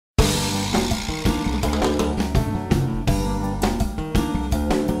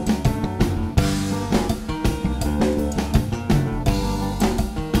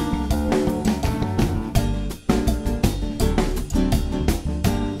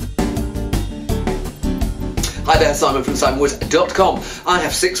Hi there, Simon from simonwood.com. I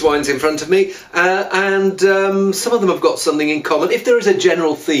have 6 wines in front of me, and some of them have got something in common. If there is a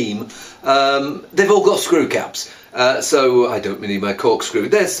general theme, they've all got screw caps. So I don't need my corkscrew.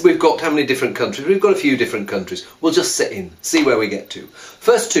 We've got how many different countries? We've got a few different countries. We'll just sit in, see where we get to.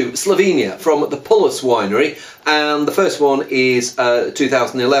 First two, Slovenia from the Pullus winery, and the first one is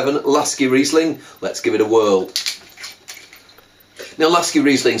 2011 Laski Rizling. Let's give it a whirl. Now, Laski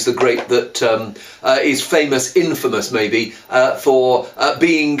Riesling's the grape that is famous, infamous maybe, for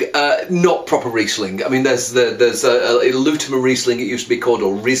being not proper Riesling. I mean, there's a Lutimer Riesling, it used to be called,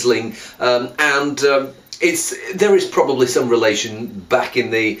 or Rizling, and there is probably some relation back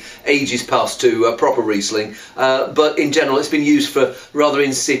in the ages past to proper Riesling, but in general it's been used for rather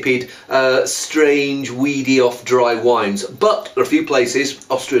insipid, strange, weedy, off-dry wines. But there are a few places,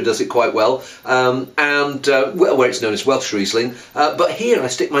 Austria does it quite well, where it's known as Welsh Riesling, but here I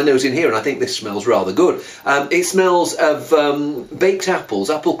stick my nose in here and I think this smells rather good. It smells of baked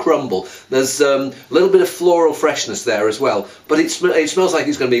apples, apple crumble. There's a little bit of floral freshness there as well, but it smells like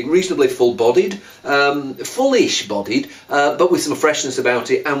it's going to be reasonably full-bodied, fullish bodied, but with some freshness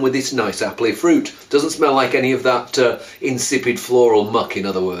about it and with this nice appley fruit. Doesn't smell like any of that insipid floral muck, in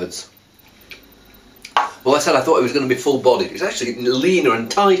other words. Well, I said I thought it was going to be full bodied. It's actually leaner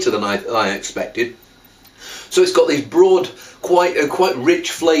and tighter than I expected. So it's got these broad, quite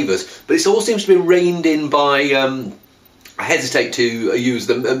rich flavours, but it all seems to be reined in by I hesitate to use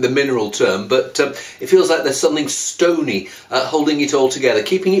the mineral term, but it feels like there's something stony holding it all together,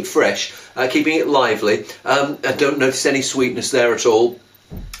 keeping it fresh, keeping it lively. I don't notice any sweetness there at all,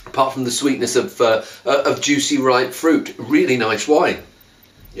 apart from the sweetness of juicy ripe fruit. Really nice wine.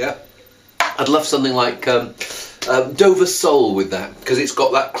 Yeah, I'd love something like Dover Sole with that, because it's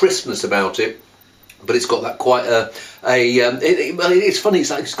got that crispness about it. But it's got that quite it's funny,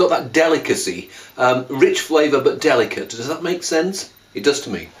 it's got that delicacy, rich flavour but delicate. Does that make sense? It does to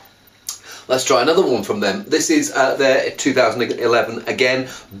me. Let's try another one from them. This is their 2011, again,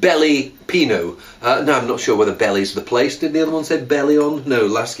 Beli Pinot. Now I'm not sure whether Beli's the place. Did the other one say Beli on? No,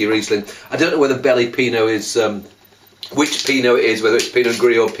 Laski Riesling. I don't know whether Beli Pinot is, which Pinot it is, whether it's Pinot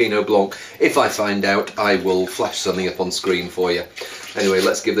Grille or Pinot Blanc. If I find out, I will flash something up on screen for you. Anyway,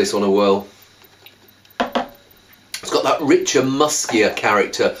 let's give this one a whirl. It's got that richer, muskier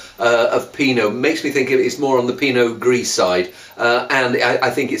character of Pinot. Makes me think it's more on the Pinot Gris side, and I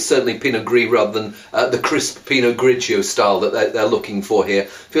think it's certainly Pinot Gris rather than the crisp Pinot Grigio style that they're looking for here.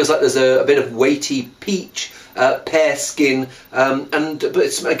 Feels like there's a bit of weighty peach, pear skin, but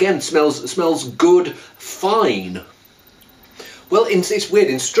it's, again, smells good, fine. Well, it's weird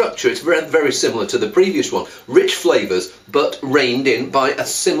in structure. It's very similar to the previous one. Rich flavours, but reined in by a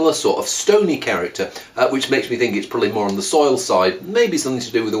similar sort of stony character, which makes me think it's probably more on the soil side. Maybe something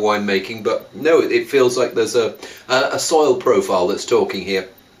to do with the winemaking, but no, it feels like there's a soil profile that's talking here.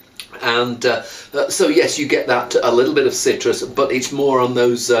 And so yes, you get that a little bit of citrus, but it's more on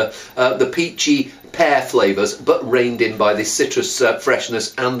those the peachy pear flavours, but reined in by this citrus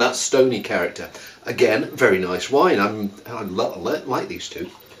freshness and that stony character. Again, very nice wine. I like these two.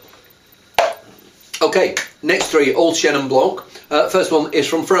 Okay, next three, all Chenin Blanc. First one is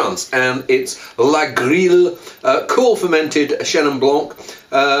from France, and it's La Grille, cool fermented Chenin Blanc,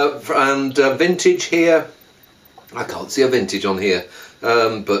 and vintage here. I can't see a vintage on here,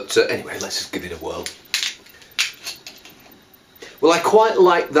 but anyway, let's just give it a whirl. Well, I quite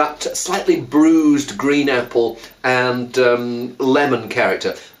like that slightly bruised green apple and lemon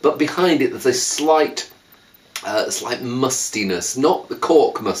character, but behind it there's a slight mustiness, not the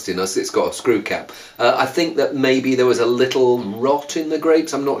cork mustiness, it's got a screw cap. I think that maybe there was a little rot in the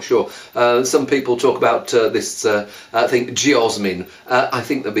grapes, I'm not sure. Some people talk about this thing, geosmin. I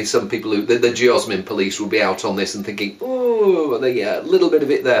think there'll be some people who, the geosmin police will be out on this and thinking, oh, yeah, a little bit of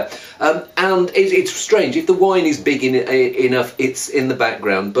it there. And it's strange, if the wine is big enough, it's in the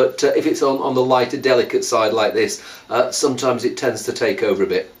background, but if it's on the lighter, delicate side like this, sometimes it tends to take over a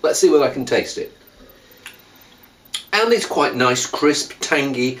bit. Let's see whether I can taste it. And it's quite nice, crisp,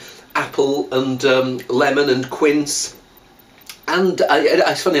 tangy apple and lemon and quince. And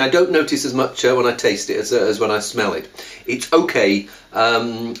it's funny, I don't notice as much when I taste it as when I smell it. It's okay.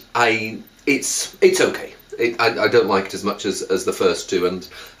 It's okay. I don't like it as much as the first two, and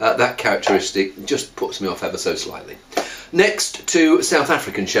that characteristic just puts me off ever so slightly. Next to South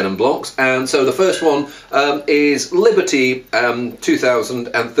African Chenin Blancs, and so the first one is Liberty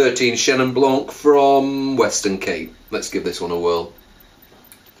 2013 Chenin Blanc from Western Cape. Let's give this one a whirl.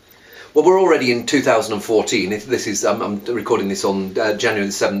 well, we're already in 2014. This is I'm recording this on January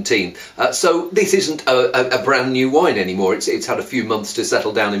the 17th, so this isn't a brand new wine anymore. It's had a few months to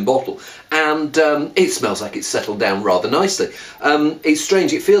settle down in bottle, and it smells like it's settled down rather nicely. It's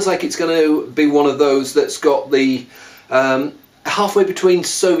strange. It feels like it's going to be one of those that's got the halfway between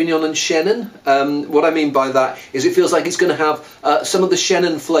Sauvignon and Chenin. What I mean by that is it feels like it's going to have some of the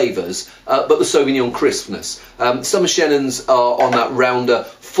Chenin flavours, but the Sauvignon crispness. Some Chenins are on that rounder,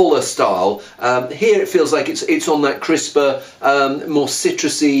 fuller style. Here it feels like it's on that crisper, more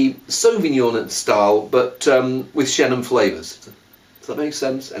citrusy Sauvignon style, but with Chenin flavours. Does that make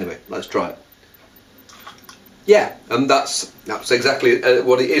sense? Anyway, let's try it. Yeah, and that's exactly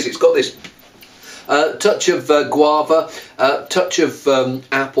what it is. It's got this touch of guava, touch of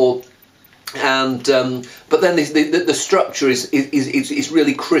apple, and but then the structure is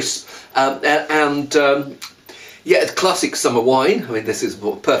really crisp, and yeah, it's classic summer wine. I mean, this is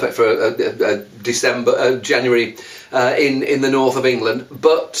perfect for a January in the north of England.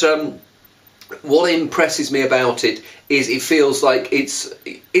 But what impresses me about it is it feels like it's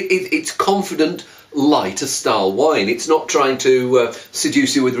confident, lighter style wine. It's not trying to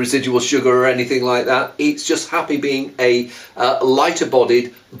seduce you with residual sugar or anything like that. It's just happy being a lighter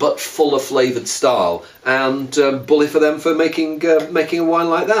bodied but fuller flavoured style, and bully for them for making a wine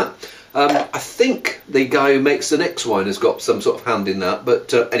like that. I think the guy who makes the next wine has got some sort of hand in that,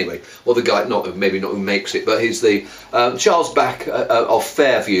 but anyway, or the guy, maybe not who makes it, but he's the Charles Back of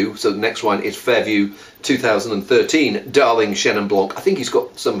Fairview. So the next wine is Fairview 2013 Darling Chenin Blanc. I think he's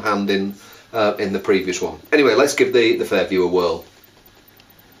got some hand in the previous one. Anyway, let's give the Fairview a whirl.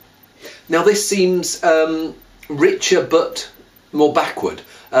 Now this seems richer but more backward.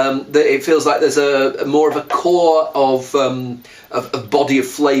 It feels like there's a more of a core of body of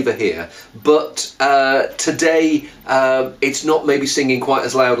flavour here, but today it's not maybe singing quite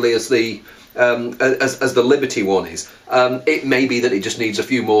as loudly as the Liberty one is. It may be that it just needs a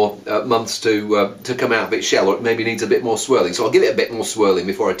few more months to come out of its shell, or it maybe needs a bit more swirling. So I'll give it a bit more swirling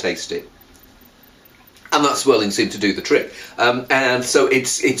before I taste it. And that swirling seemed to do the trick. And so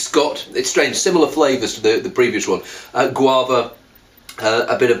it's strange, similar flavours to the previous one. Guava,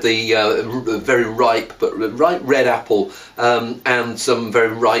 a bit of the very ripe red apple, and some very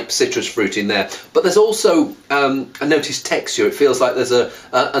ripe citrus fruit in there. But there's also a noticed texture. It feels like there's a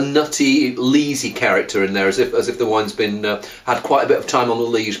nutty, leesy character in there, as if the wine's been had quite a bit of time on the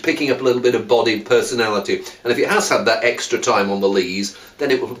lees, picking up a little bit of body and personality. And if it has had that extra time on the lees,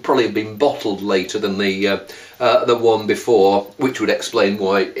 then it would probably have been bottled later than the one before, which would explain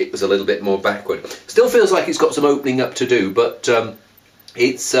why it was a little bit more backward. Still feels like it's got some opening up to do, but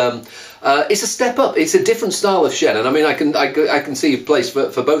it's a step up. It's a different style of Chenin. I mean, I can see a place for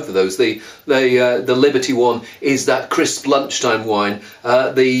both of those. The Liberty one is that crisp lunchtime wine.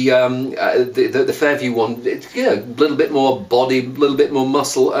 The Fairview one, a little bit more body, a little bit more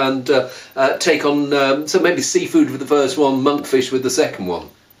muscle, and take on so maybe seafood with the first one, monkfish with the second one.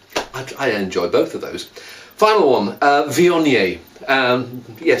 I enjoy both of those. Final one, Viognier.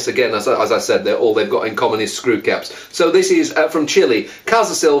 Yes, again, as I said, all they've got in common is screw caps. So this is from Chile,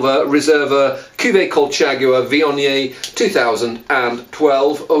 Casa Silva Reserva Cuvée Colchagua Viognier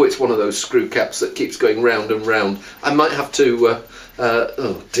 2012. Oh, it's one of those screw caps that keeps going round and round. I might have to,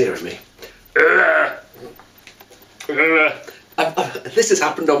 oh dear me. This has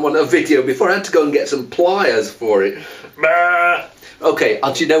happened on a video before. I had to go and get some pliers for it. Okay,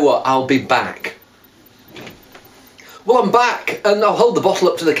 do you know what? I'll be back. Well, I'm back, and I'll hold the bottle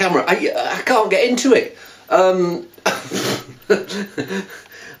up to the camera. I can't get into it.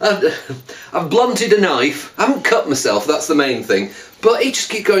 I've blunted a knife. I haven't cut myself, that's the main thing. But it just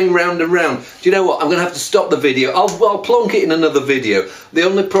keeps going round and round. Do you know what? I'm going to have to stop the video. I'll plonk it in another video. The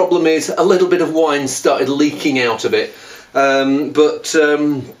only problem is a little bit of wine started leaking out of it.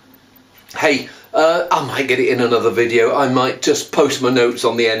 Hey, I might get it in another video. I might just post my notes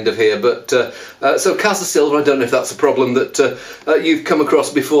on the end of here. But so Casa Silva, I don't know if that's a problem that you've come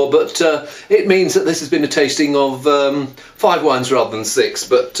across before, but it means that this has been a tasting of 5 wines rather than 6.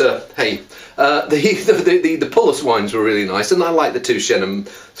 But hey, the Pullus wines were really nice, and I like the 2 Chenin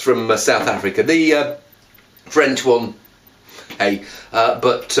from South Africa. The French one, hey,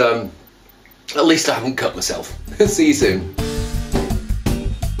 but at least I haven't cut myself. See you soon.